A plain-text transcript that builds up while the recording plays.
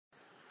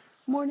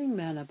Morning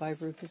Manna by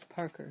Rufus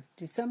Parker,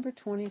 December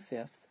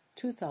 25th,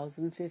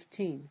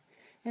 2015.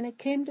 And it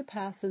came to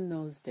pass in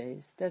those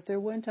days that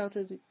there went out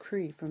a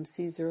decree from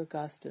Caesar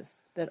Augustus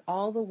that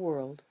all the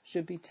world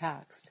should be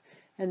taxed,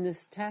 and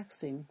this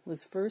taxing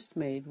was first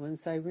made when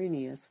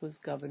Cyrenius was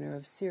governor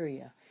of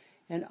Syria,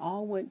 and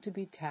all went to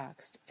be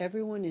taxed,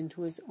 everyone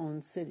into his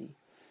own city.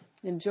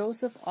 And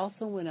Joseph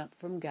also went up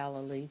from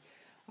Galilee,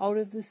 out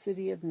of the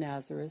city of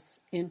Nazareth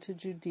into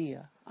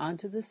Judea,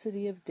 unto the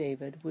city of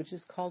David, which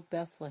is called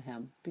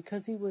Bethlehem,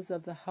 because he was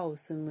of the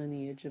house and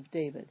lineage of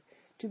David,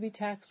 to be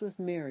taxed with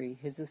Mary,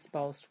 his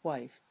espoused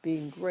wife,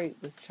 being great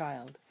with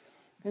child.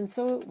 And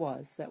so it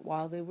was, that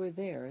while they were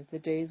there, the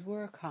days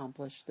were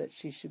accomplished that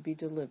she should be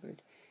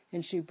delivered.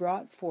 And she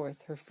brought forth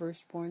her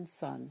firstborn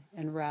son,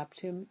 and wrapped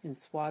him in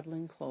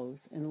swaddling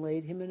clothes, and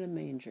laid him in a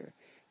manger,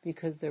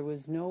 because there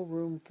was no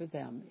room for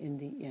them in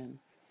the inn.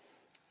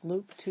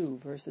 Luke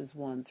 2, verses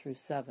 1 through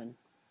 7.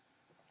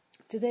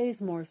 Today's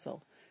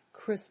morsel,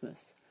 Christmas.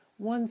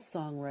 One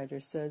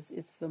songwriter says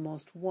it's the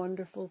most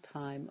wonderful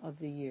time of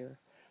the year.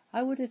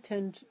 I would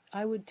tend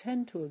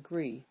to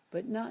agree,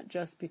 but not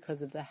just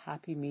because of the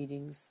happy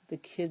meetings, the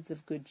kids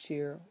of good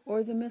cheer,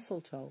 or the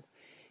mistletoe.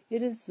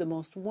 It is the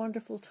most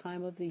wonderful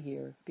time of the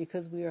year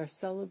because we are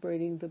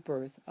celebrating the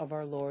birth of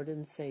our Lord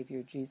and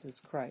Savior, Jesus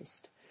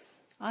Christ.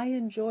 I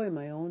enjoy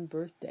my own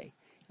birthday,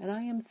 and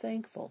I am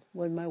thankful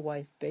when my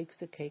wife bakes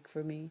a cake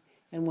for me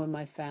and when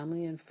my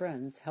family and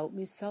friends help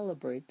me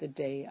celebrate the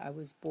day I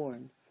was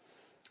born.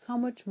 How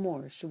much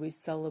more should we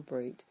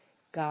celebrate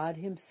God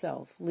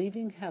Himself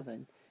leaving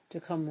heaven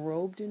to come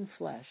robed in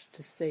flesh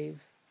to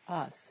save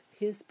us,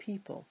 His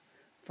people,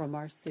 from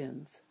our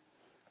sins?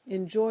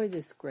 Enjoy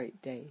this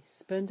great day.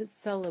 Spend it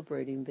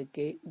celebrating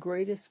the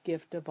greatest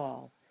gift of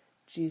all,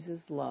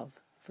 Jesus' love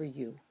for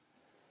you.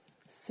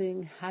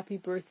 Sing Happy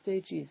Birthday,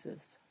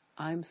 Jesus.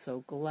 I'm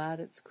so glad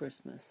it's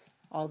Christmas.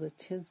 All the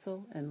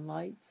tinsel and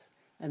lights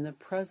and the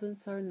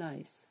presents are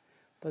nice,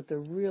 but the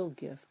real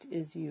gift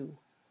is you.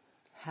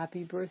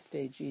 Happy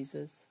birthday,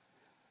 Jesus.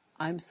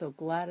 I'm so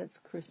glad it's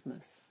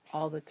Christmas.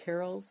 All the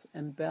carols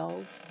and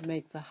bells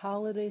make the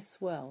holiday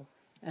swell,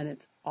 and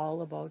it's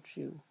all about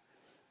you.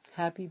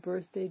 Happy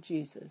birthday,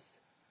 Jesus.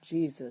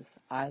 Jesus,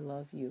 I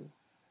love you.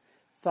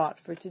 Thought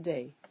for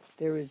today: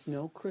 there is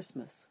no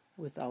Christmas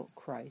without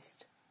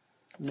Christ.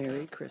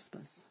 Merry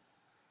Christmas.